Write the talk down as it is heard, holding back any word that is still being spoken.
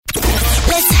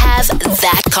have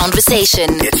that conversation.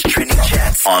 It's Trending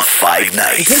Chats on 5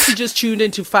 Nights. In case you just tuned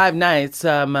into 5 Nights,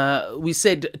 we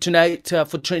said tonight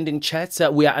for Trending Chats,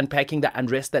 we are unpacking the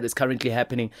unrest that is currently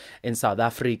happening in South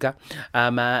Africa.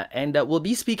 And we'll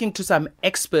be speaking to some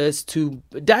experts to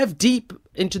dive deep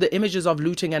into the images of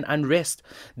looting and unrest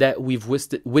that we've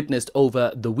witnessed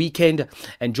over the weekend.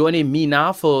 And joining me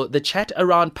now for the chat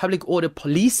around public order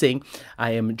policing,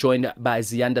 I am joined by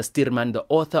Ziyanda Stuurman, the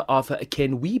author of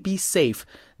Can We Be Safe?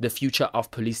 The Future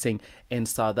of Policing in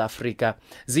South Africa.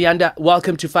 Ziyanda,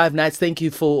 welcome to 5 Nights. Thank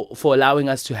you for allowing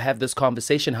us to have this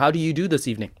conversation. How do you do this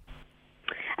evening?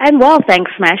 I'm well, thanks,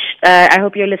 Smash. I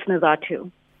hope your listeners are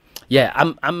too. Yeah,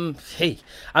 I'm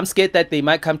scared that they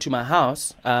might come to my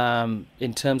house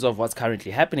in terms of what's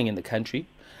currently happening in the country.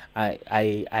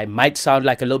 I might sound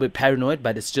like a little bit paranoid,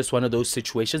 but it's just one of those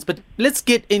situations. But let's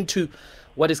get into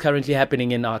what is currently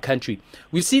happening in our country.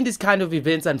 We've seen these kind of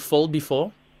events unfold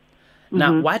before.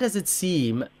 Now, why does it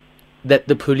seem that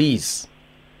the police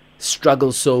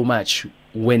struggle so much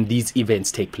when these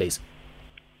events take place?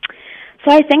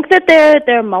 So I think that there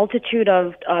are a multitude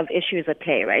of issues at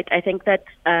play, right? I think that,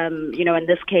 in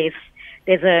this case,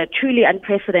 there's a truly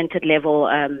unprecedented level,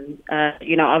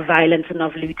 of violence and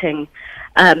of looting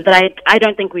that I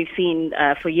don't think we've seen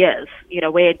for years,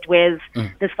 where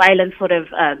this violence sort of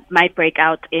might break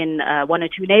out in one or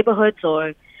two neighborhoods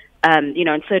or,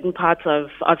 in certain parts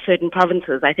of certain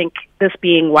provinces. I think this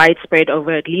being widespread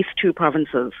over at least two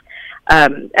provinces.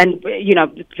 And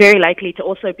very likely to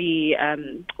also be,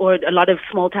 or a lot of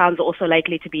small towns are also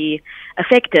likely to be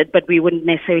affected, but we wouldn't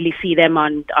necessarily see them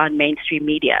on mainstream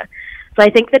media. So I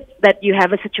think that you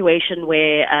have a situation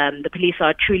where the police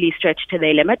are truly stretched to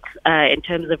their limits in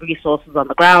terms of resources on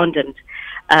the ground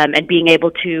and being able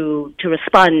to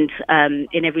respond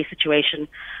in every situation.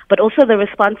 But also the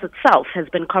response itself has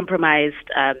been compromised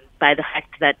by the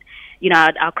fact that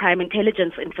our crime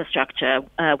intelligence infrastructure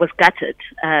was gutted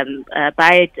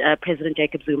by President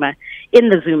Jacob Zuma in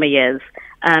the Zuma years,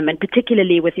 and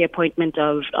particularly with the appointment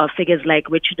of figures like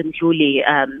Richard Ndluli,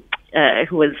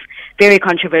 who was very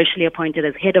controversially appointed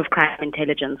as head of crime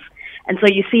intelligence. And so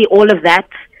you see all of that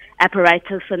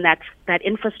apparatus and that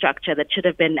infrastructure that should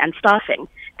have been, and staffing,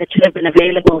 that should have been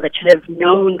available, that should have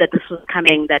known that this was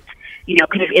coming, that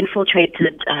could have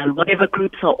infiltrated whatever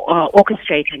groups are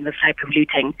orchestrating this type of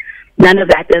looting. None of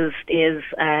that is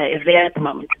there at the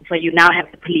moment. So you now have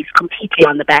the police completely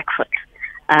on the back foot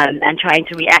and trying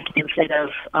to react instead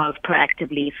of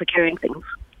proactively securing things.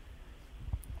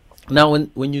 Now,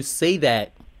 when you say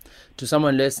that to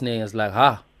someone listening, it's like,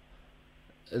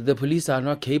 the police are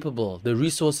not capable. The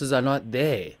resources are not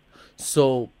there.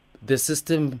 So the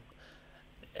system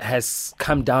has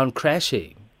come down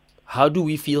crashing. How do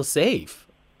we feel safe?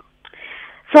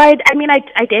 So I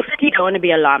definitely don't want to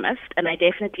be alarmist, and I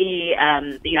definitely,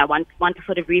 want to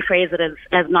sort of rephrase it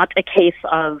as not a case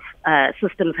of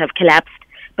systems have collapsed,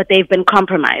 but they've been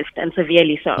compromised and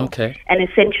severely so. Okay. And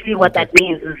essentially, what that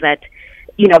means is that,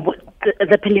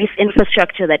 the police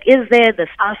infrastructure that is there, the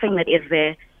staffing that is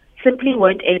there, simply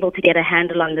weren't able to get a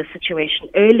handle on the situation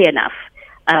early enough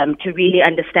to really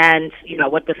understand,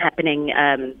 what was happening,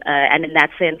 and in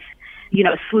that sense,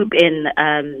 swoop in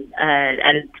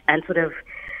and sort of.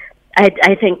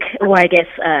 I think,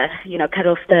 cut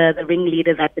off the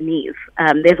ringleaders at the knees.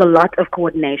 There's a lot of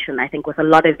coordination, I think, with a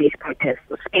lot of these protests,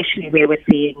 especially where we're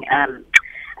seeing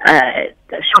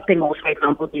shopping malls, for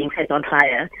example, being set on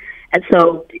fire. And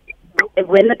so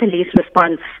when the police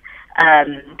response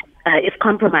is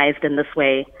compromised in this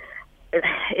way,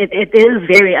 it is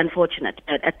very unfortunate.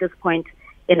 But at this point,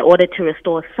 in order to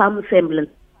restore some semblance,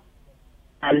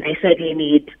 they certainly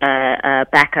need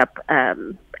backup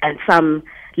and some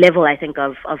level, I think,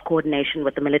 of coordination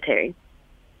with the military.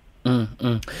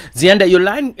 Ziyanda, your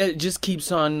line just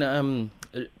keeps on,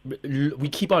 we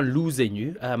keep on losing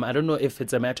you. I don't know if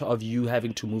it's a matter of you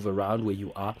having to move around where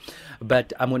you are,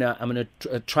 but I'm gonna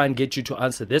try and get you to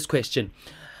answer this question.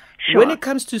 Sure. When it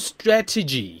comes to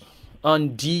strategy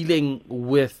on dealing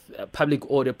with public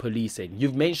order policing,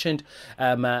 you've mentioned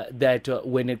that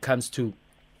when it comes to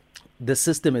the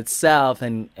system itself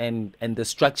and the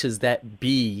structures that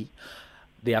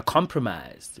they are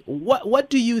compromised.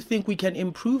 What do you think we can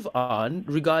improve on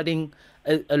regarding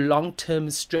a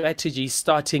long-term strategy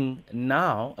starting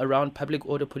now around public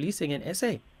order policing in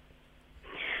SA?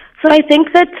 So I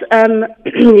think that,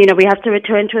 we have to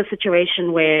return to a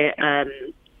situation where,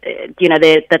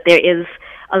 that there is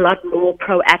a lot more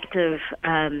proactive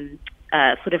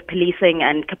sort of policing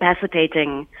and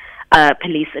capacitating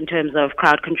police in terms of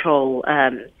crowd control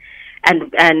and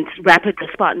rapid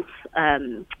response,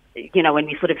 when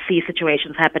we sort of see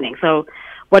situations happening. So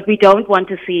What we don't want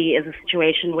to see is a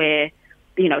situation where,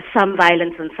 some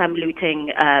violence and some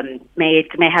looting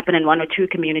may happen in one or two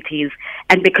communities,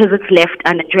 and because it's left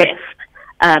unaddressed,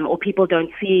 or people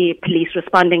don't see police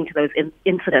responding to those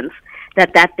incidents,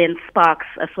 that then sparks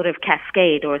a sort of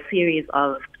cascade or a series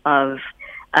of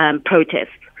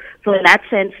protests. So in that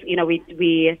sense,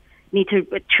 we need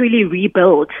to truly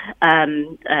rebuild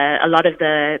a lot of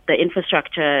the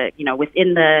infrastructure,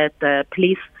 within the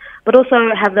police, but also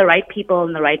have the right people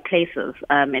in the right places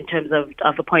in terms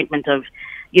of appointment of,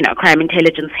 crime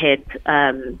intelligence heads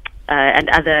and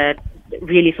other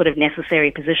really sort of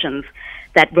necessary positions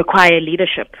that require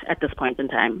leadership at this point in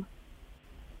time.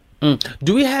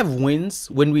 Do we have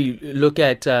wins when we look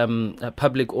at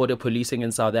public order policing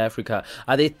in South Africa?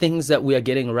 Are there things that we are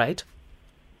getting right?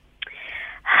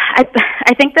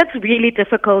 I think that's really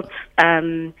difficult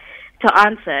to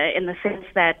answer, in the sense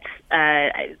that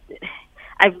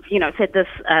I've said this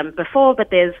before, but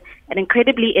there's an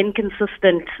incredibly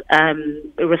inconsistent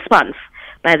response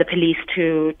by the police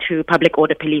to public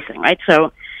order policing, right?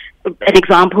 So an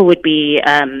example would be,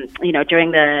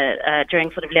 during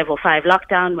sort of level 5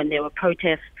 lockdown, when there were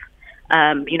protests,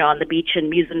 on the beach in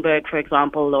Muizenberg, for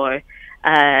example, or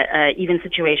even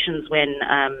situations when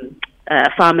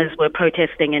farmers were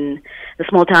protesting in the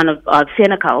small town of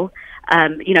Senekal.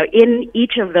 In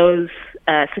each of those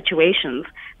situations,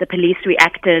 the police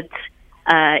reacted,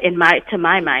 to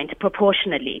my mind,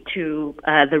 proportionally to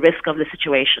the risk of the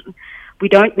situation. We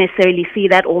don't necessarily see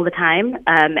that all the time,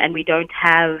 and we don't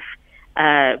have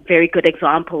very good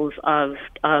examples of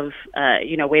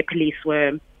where police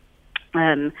were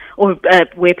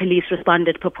where police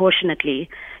responded proportionately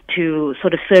to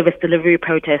sort of service delivery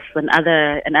protests and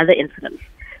other incidents.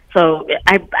 So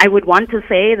I would want to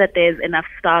say that there's enough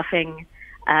staffing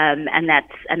and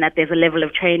that there's a level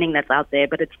of training that's out there,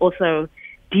 but it's also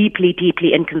deeply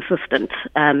inconsistent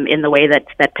in the way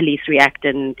that police react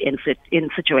in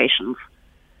situations.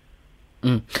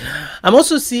 I'm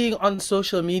also seeing on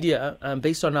social media,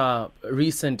 based on our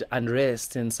recent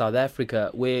unrest in South Africa,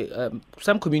 where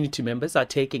some community members are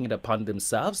taking it upon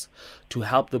themselves to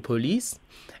help the police,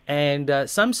 and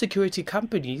some security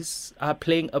companies are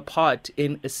playing a part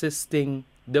in assisting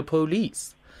the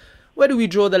police. Where do we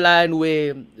draw the line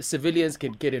where civilians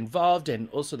can get involved, and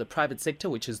also the private sector,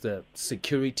 which is the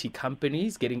security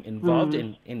companies, getting involved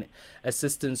in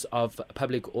assistance of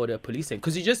public order policing?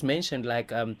 Because you just mentioned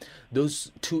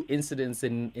those two incidents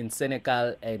in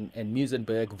Senekal and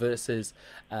Muizenberg versus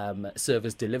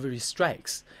service delivery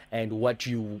strikes, and what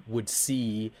you would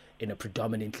see in a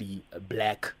predominantly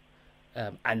black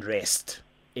unrest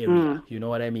area. You know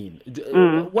what I mean?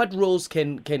 What roles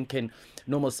can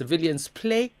normal civilians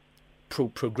play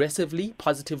progressively,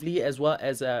 positively, as well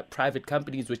as private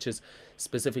companies, which is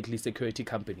specifically security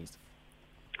companies?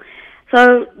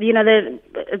 So there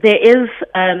is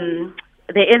and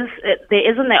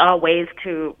there are ways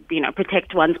to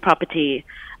protect one's property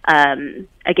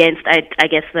against I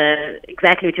guess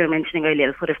exactly what you were mentioning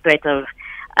earlier, the sort of threat of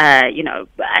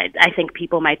I think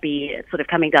people might be sort of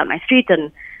coming down my street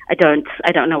and I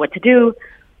don't know what to do.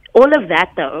 All of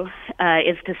that, though,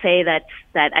 is to say that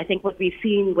I think what we've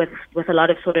seen with a lot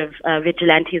of sort of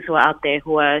vigilantes who are out there,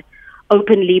 who are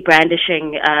openly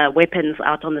brandishing weapons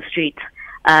out on the street,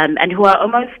 and who are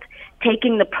almost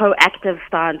taking the proactive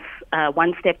stance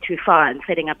one step too far and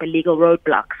setting up illegal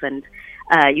roadblocks and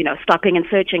stopping and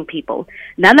searching people.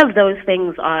 None of those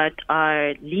things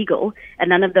are legal, and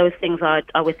none of those things are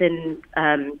within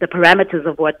the parameters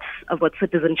of what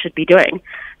citizens should be doing.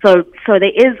 So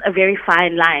there is a very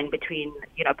fine line between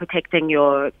protecting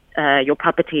your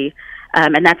property,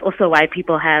 and that's also why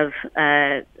people have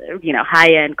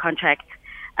hire and contract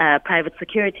private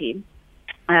security.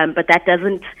 But that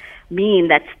doesn't mean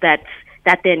that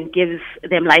then gives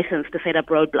them license to set up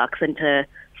roadblocks and to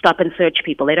stop and search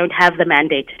people. They don't have the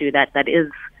mandate to do that. That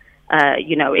is,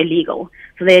 illegal.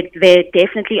 So there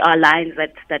definitely are lines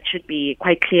that should be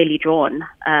quite clearly drawn.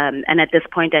 And at this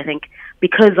point, I think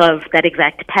because of that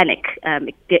exact panic,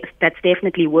 that's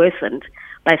definitely worsened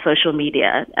by social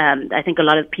media. I think a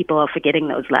lot of people are forgetting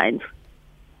those lines.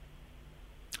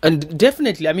 And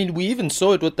definitely, I mean, we even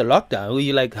saw it with the lockdown. Where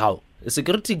you're like, how? A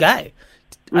security guy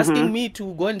asking me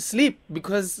to go and sleep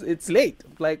because it's late.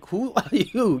 Like, who are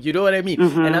you? You know what I mean?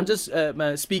 And I'm just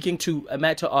speaking to a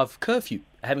matter of curfew,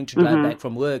 having to drive back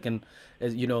from work, and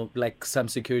like some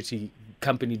security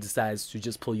company decides to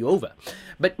just pull you over.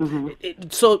 But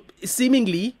so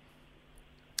seemingly,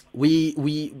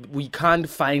 we can't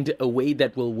find a way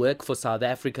that will work for South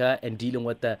Africa and dealing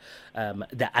with the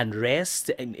unrest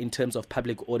in terms of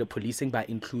public order policing by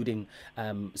including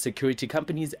security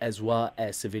companies as well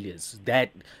as civilians.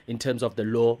 That in terms of the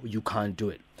law, you can't do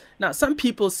it. Now, some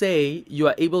people say you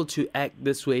are able to act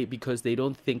this way because they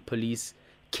don't think police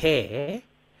care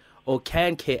or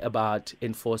can care about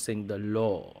enforcing the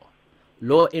law.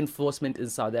 Law enforcement in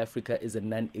South Africa is a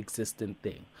non-existent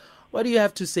thing. What do you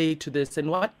have to say to this, and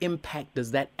what impact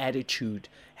does that attitude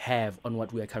have on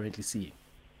what we are currently seeing?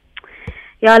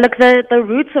 Yeah, look, the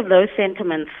roots of those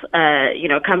sentiments,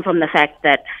 come from the fact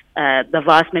that the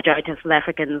vast majority of South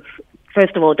Africans,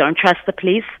 first of all, don't trust the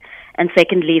police, and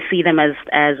secondly, see them as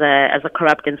a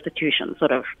corrupt institution,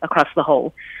 sort of across the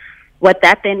whole. What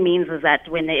that then means is that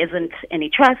when there isn't any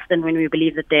trust, and when we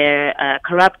believe that they're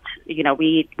corrupt,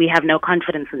 we have no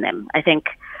confidence in them. I think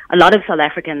a lot of South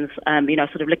Africans,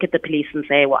 sort of look at the police and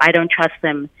say, well, I don't trust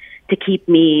them to keep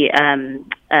me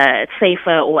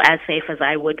safer or as safe as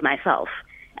I would myself.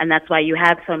 And that's why you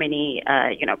have so many,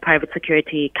 private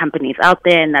security companies out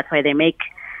there, and that's why they make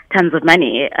tons of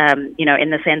money, in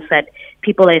the sense that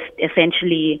people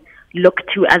essentially look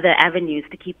to other avenues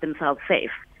to keep themselves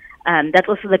safe. That's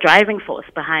also the driving force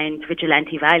behind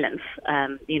vigilante violence,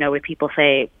 where people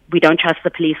say, we don't trust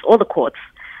the police or the courts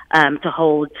to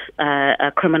hold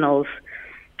criminals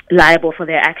liable for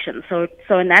their actions. So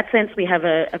in that sense, we have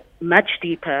a much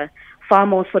deeper, far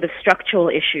more sort of structural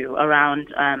issue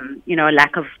around, a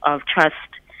lack of trust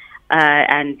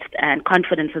and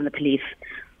confidence in the police.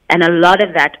 And a lot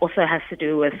of that also has to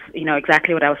do with,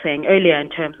 exactly what I was saying earlier in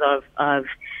terms of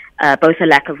both a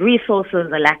lack of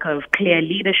resources, a lack of clear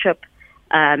leadership,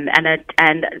 and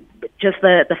just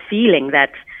the feeling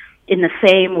that in the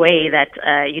same way that,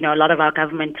 a lot of our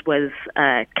government was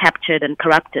captured and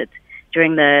corrupted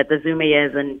during the Zuma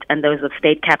years and those of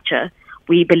state capture,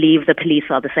 we believe the police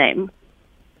are the same.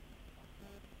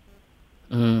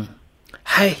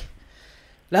 Hi.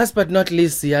 Last but not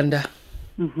least, Ziyanda,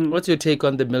 what's your take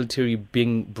on the military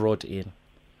being brought in?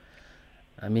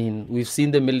 I mean, we've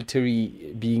seen the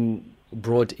military being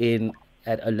brought in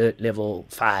at alert level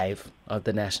 5 of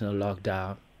the national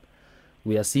lockdown.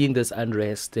 We are seeing this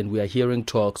unrest, and we are hearing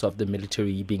talks of the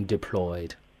military being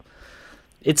deployed.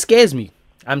 It scares me.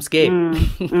 I'm scared.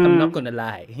 I'm not going to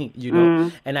lie,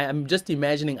 And I'm just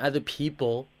imagining other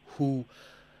people who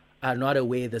are not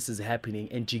aware this is happening,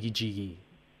 and jiggy,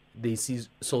 they see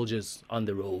soldiers on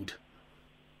the road.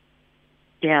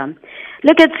 Yeah.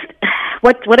 Look, it's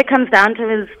what it comes down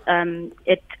to is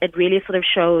it really sort of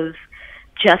shows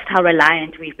just how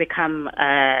reliant we've become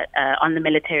on the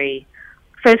military.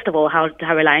 First of all, how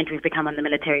reliant we've become on the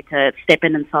military to step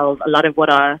in and solve a lot of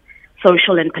what are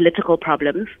social and political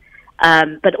problems,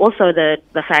 but also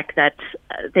the fact that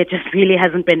there just really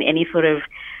hasn't been any sort of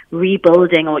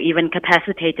rebuilding or even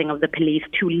capacitating of the police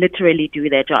to literally do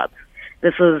their jobs.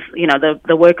 This is,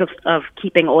 the work of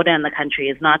keeping order in the country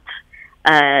is not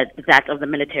that of the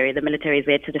military. The military is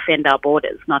there to defend our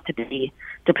borders, not to be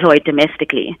deployed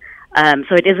domestically.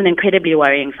 So it is an incredibly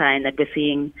worrying sign that we're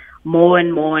seeing more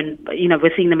and more, and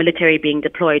we're seeing the military being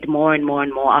deployed more and more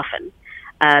and more often.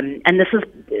 And this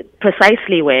is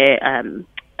precisely where,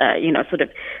 sort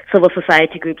of civil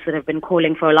society groups that have been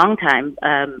calling for a long time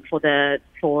for the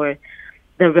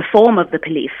reform of the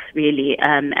police, really,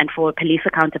 and for police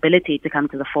accountability to come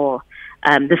to the fore.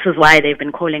 This is why they've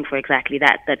been calling for exactly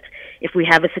that if we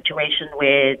have a situation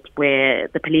where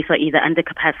the police are either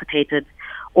undercapacitated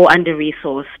or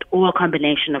under-resourced or a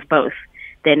combination of both,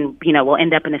 then, we'll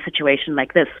end up in a situation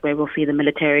like this where we'll see the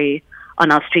military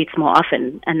on our streets more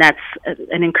often. And that's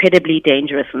an incredibly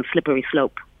dangerous and slippery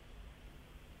slope.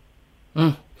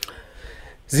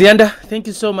 Ziyanda, thank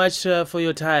you so much for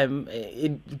your time.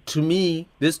 To me,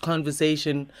 this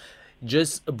conversation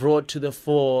just brought to the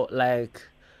fore, like,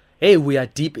 hey, we are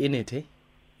deep in it, eh?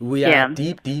 We are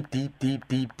deep.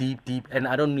 And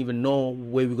I don't even know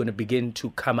where we're going to begin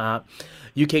to come out.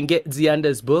 You can get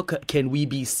Ziyanda's book, Can We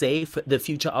Be Safe? The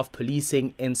Future of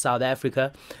Policing in South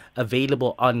Africa,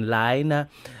 available online.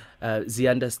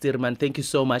 Ziyanda Stuurman, thank you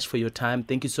so much for your time.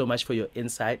 Thank you so much for your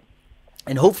insight.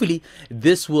 And hopefully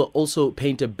this will also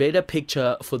paint a better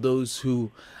picture for those who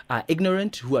are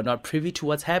ignorant, who are not privy to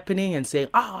what's happening and saying,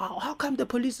 how come the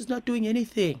police is not doing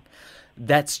anything?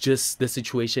 That's just the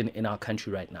situation in our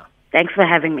country right now. Thanks for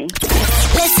having me.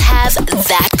 Let's have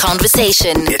that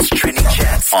conversation. It's Trending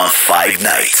Chats on 5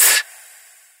 Nights.